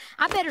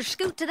I better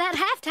scoot to that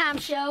halftime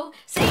show.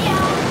 See y'all!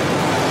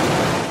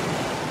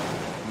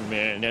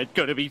 Man, that's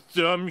gonna be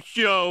some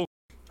show!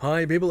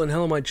 Hi people and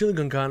hello my Chili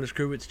Con Carnage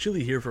crew, it's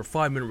Chili here for a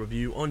 5-minute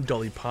review on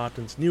Dolly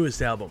Parton's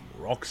newest album,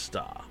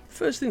 Rockstar.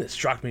 First thing that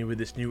struck me with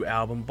this new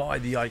album by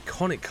the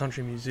iconic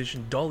country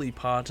musician Dolly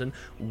Parton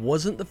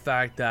wasn't the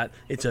fact that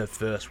it's her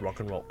first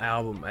rock and roll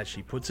album, as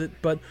she puts it,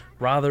 but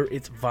rather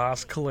its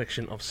vast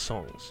collection of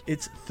songs.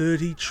 It's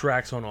 30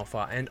 tracks on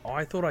offer, and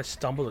I thought I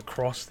stumbled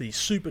across the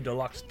Super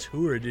Deluxe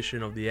Tour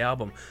edition of the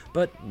album,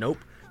 but nope.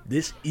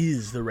 This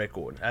is the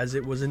record, as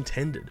it was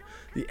intended.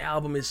 The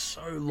album is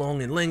so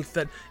long in length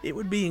that it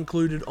would be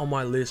included on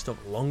my list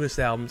of longest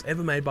albums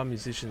ever made by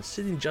musicians,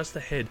 sitting just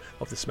ahead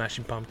of the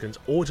Smashing Pumpkins'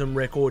 Autumn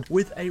record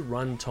with a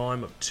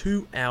runtime of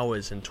 2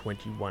 hours and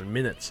 21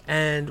 minutes,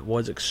 and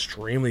was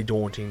extremely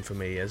daunting for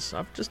me as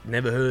I've just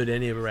never heard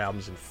any of her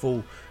albums in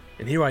full.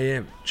 And here I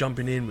am,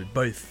 jumping in with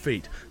both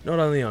feet, not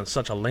only on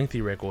such a lengthy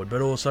record,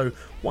 but also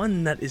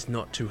one that is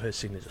not to her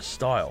signature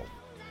style.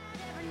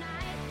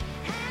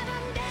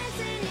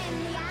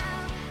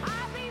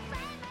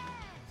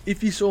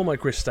 If you saw my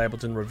Chris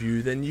Stapleton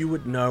review, then you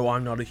would know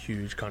I'm not a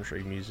huge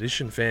country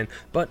musician fan,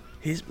 but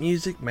his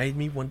music made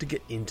me want to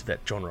get into that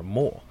genre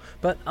more.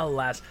 But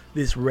alas,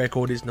 this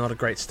record is not a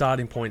great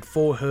starting point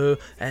for her,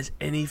 as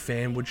any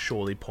fan would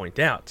surely point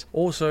out.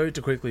 Also,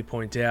 to quickly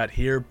point out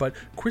here, but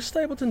Chris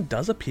Stapleton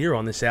does appear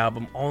on this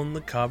album on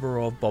the cover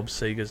of Bob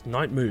Seger's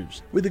Night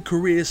Moves. With a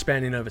career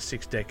spanning over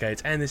 6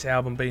 decades and this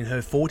album being her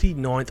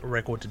 49th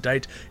record to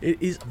date,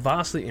 it is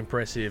vastly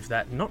impressive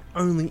that not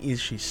only is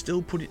she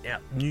still putting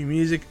out new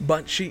music,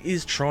 but she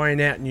is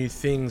trying out new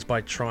things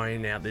by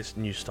trying out this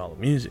new style of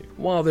music.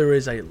 While there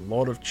is a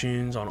lot of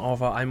tunes on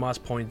offer, I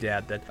must point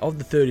out that of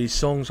the 30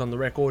 songs on the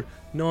record,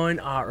 9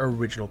 are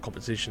original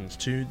compositions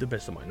to the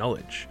best of my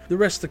knowledge. The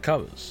rest are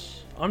covers.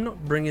 I'm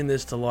not bringing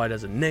this to light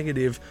as a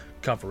negative,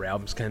 cover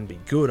albums can be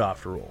good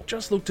after all.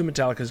 Just look to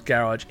Metallica's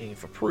Garage Inc.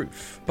 for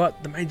proof.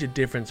 But the major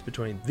difference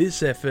between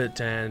this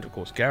effort and, of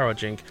course,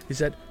 Garage Inc. is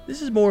that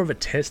this is more of a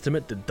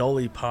testament to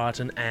Dolly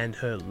Parton and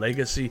her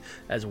legacy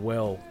as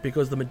well,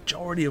 because the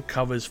majority of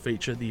covers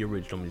feature the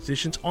original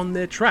musicians on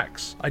their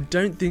tracks. I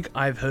don't think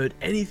I've heard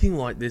anything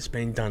like this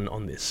being done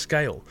on this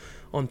scale.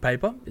 On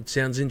paper, it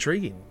sounds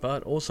intriguing,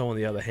 but also on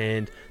the other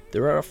hand,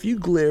 there are a few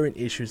glaring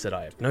issues that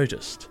I have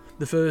noticed.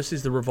 The first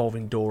is the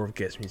revolving door of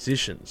guest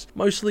musicians,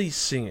 mostly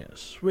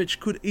singers, which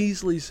could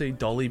easily see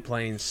Dolly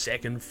playing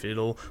second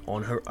fiddle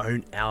on her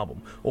own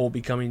album, or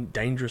becoming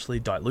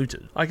dangerously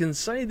diluted. I can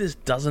say this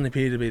doesn't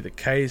appear to be the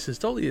case, as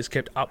Dolly is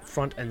kept up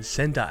front and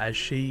centre as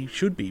she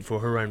should be for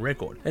her own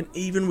record, and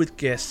even with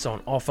guests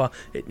on offer,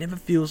 it never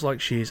feels like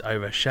she is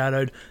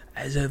overshadowed,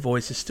 as her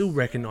voice is still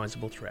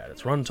recognisable throughout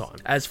its runtime.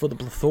 As for the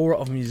plethora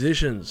of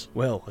musicians,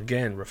 well,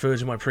 again, refer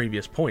to my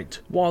previous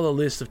point. While the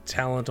list of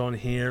talent on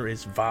here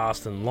is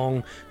vast and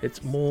long,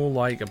 it's more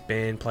like a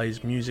band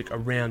plays music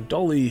around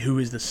Dolly, who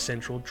is the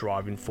central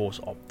driving force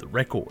of the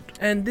record.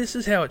 And this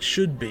is how it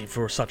should be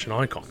for such an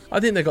icon. I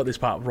think they got this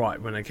part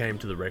right when it came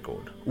to the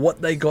record.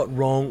 What they got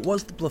wrong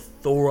was the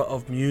plethora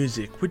of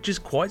music, which is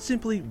quite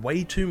simply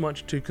way too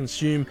much to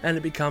consume, and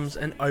it becomes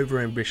an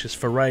overambitious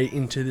foray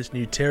into this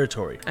new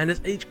territory. And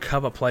as each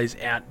cover plays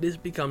out, this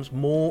becomes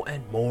more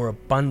and more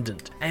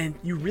abundant, and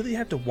you really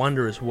have to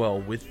wonder as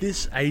well, with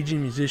this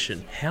aging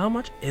musician, how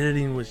much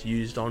editing was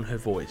used on her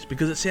voice,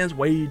 because it sounds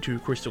way too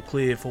crystal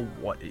clear for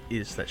what it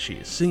is that she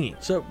is singing.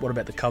 So what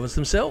about the covers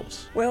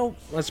themselves? Well,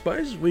 I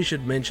suppose we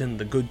should mention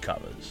the good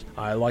covers.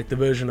 I like the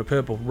version of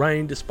Purple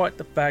Rain, despite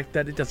the fact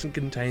that it doesn't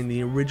contain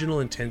the original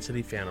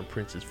intensity found on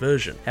Prince's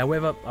version.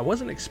 However, I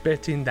wasn't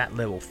expecting that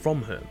level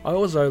from her. I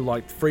also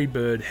liked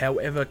Freebird,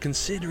 however,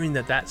 considering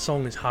that that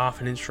song is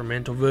half an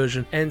instrumental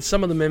version, and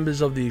some of the members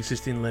of the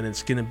existing Leonard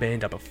Skinner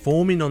band are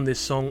performing on this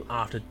song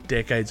after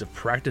decades of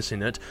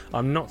practicing it,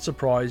 I'm not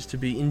surprised to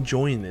be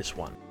enjoying this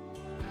one.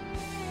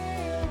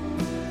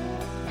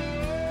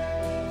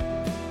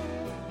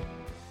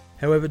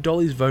 However,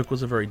 Dolly's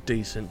vocals are very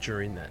decent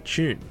during that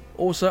tune.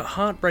 Also,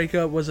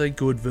 Heartbreaker was a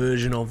good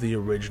version of the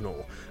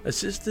original,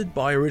 assisted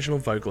by original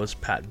vocalist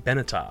Pat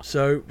Benatar.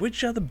 So,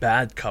 which are the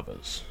bad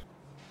covers?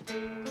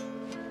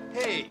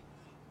 Hey!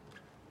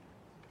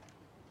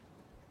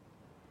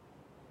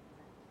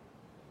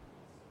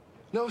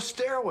 No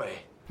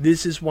stairway.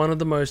 This is one of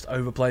the most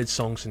overplayed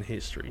songs in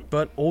history,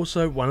 but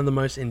also one of the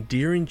most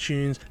endearing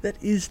tunes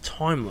that is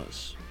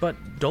timeless.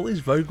 But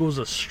Dolly's vocals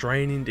are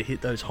straining to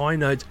hit those high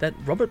notes that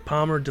Robert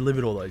Palmer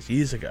delivered all those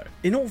years ago.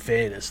 In all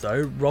fairness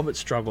though, Robert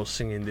struggles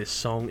singing this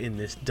song in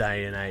this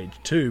day and age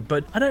too,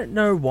 but I don't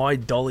know why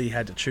Dolly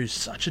had to choose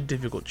such a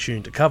difficult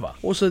tune to cover.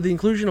 Also, the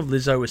inclusion of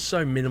Lizzo is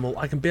so minimal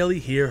I can barely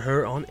hear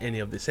her on any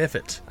of this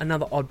effort.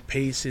 Another odd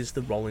piece is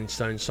the Rolling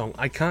Stones song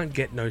I Can't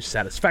Get No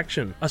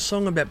Satisfaction, a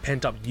song about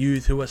pent-up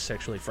youth who are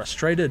sexually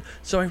frustrated,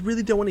 so I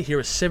really don't want to hear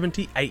a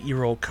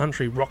 78-year-old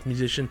country rock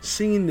musician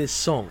singing this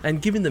song,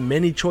 and given the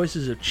many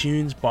choices of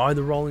tunes by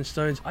the Rolling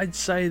Stones, I'd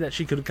say that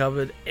she could have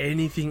covered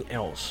anything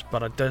else,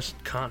 but I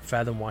just can't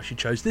fathom why she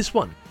chose this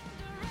one.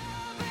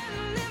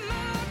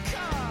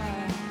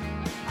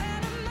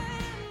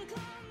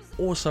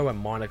 also a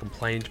minor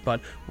complaint,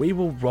 but We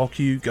Will Rock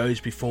You goes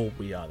before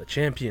We Are the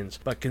Champions.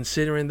 But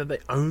considering that they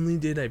only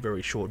did a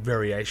very short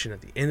variation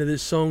at the end of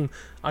this song,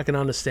 I can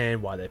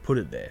understand why they put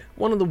it there.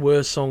 One of the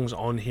worst songs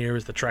on here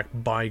is the track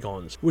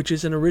Bygones, which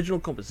is an original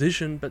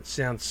composition but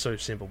sounds so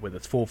simple with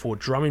its 4/4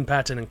 drumming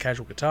pattern and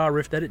casual guitar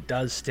riff that it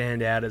does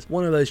stand out as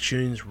one of those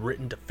tunes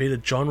written to fit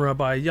a genre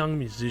by young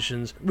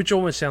musicians, which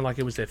almost sound like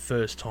it was their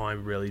first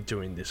time really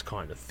doing this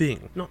kind of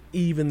thing. Not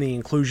even the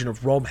inclusion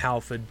of Rob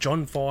Halford,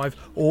 John 5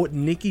 or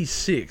Nicky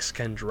Six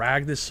can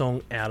drag this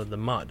song out of the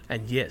mud,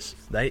 and yes,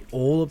 they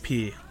all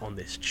appear on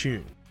this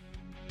tune.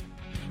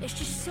 It's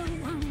just so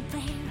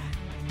unfair.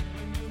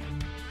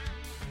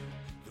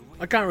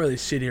 I can't really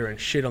sit here and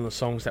shit on the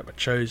songs that were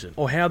chosen,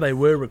 or how they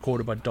were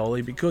recorded by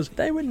Dolly, because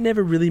they were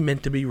never really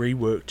meant to be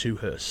reworked to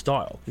her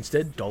style.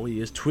 Instead, Dolly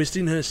is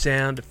twisting her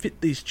sound to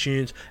fit these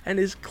tunes, and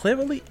is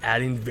cleverly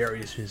adding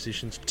various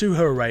musicians to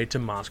her array to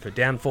mask her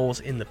downfalls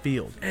in the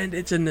field. And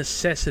it's a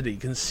necessity,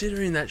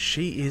 considering that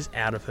she is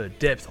out of her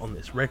depth on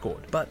this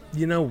record. But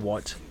you know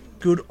what?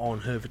 Good on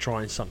her for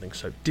trying something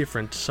so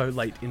different so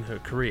late in her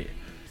career.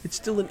 It's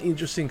still an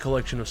interesting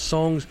collection of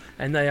songs,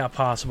 and they are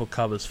passable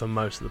covers for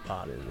most of the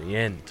part in the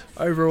end.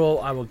 Overall,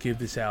 I will give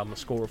this album a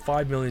score of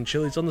 5 million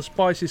chilies on the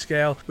spicy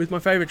scale, with my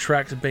favourite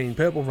tracks being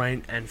Purple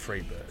Rain and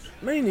Freebird.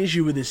 Main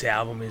issue with this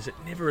album is it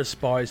never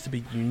aspires to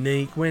be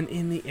unique, when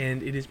in the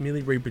end it is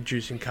merely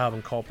reproducing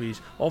carbon copies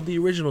of the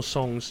original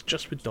songs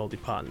just with Dolly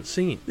Parton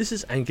singing. This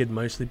is anchored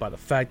mostly by the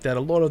fact that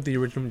a lot of the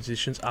original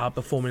musicians are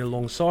performing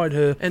alongside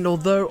her, and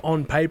although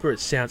on paper it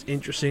sounds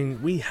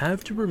interesting, we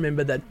have to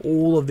remember that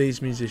all of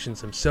these musicians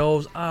themselves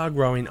are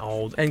growing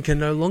old and can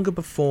no longer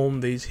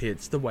perform these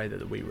hits the way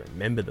that we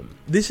remember them.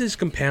 This is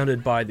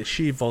compounded by the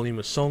sheer volume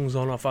of songs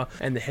on offer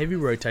and the heavy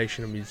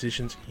rotation of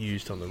musicians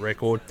used on the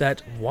record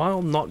that,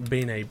 while not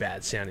being a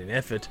bad sounding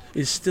effort,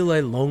 is still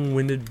a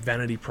long-winded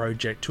vanity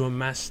project to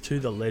amass to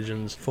the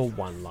legends for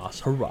one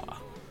last hurrah.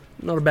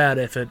 Not a bad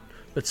effort,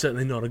 but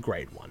certainly not a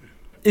great one.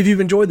 If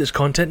you've enjoyed this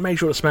content, make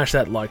sure to smash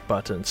that like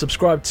button,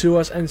 subscribe to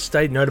us, and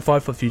stay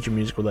notified for future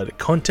music related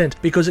content,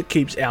 because it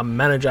keeps our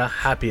manager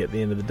happy at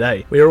the end of the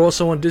day. We are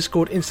also on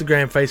Discord,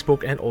 Instagram,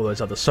 Facebook, and all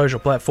those other social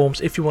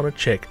platforms if you want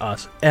to check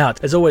us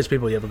out. As always,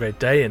 people, you have a great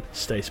day and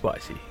stay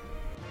spicy.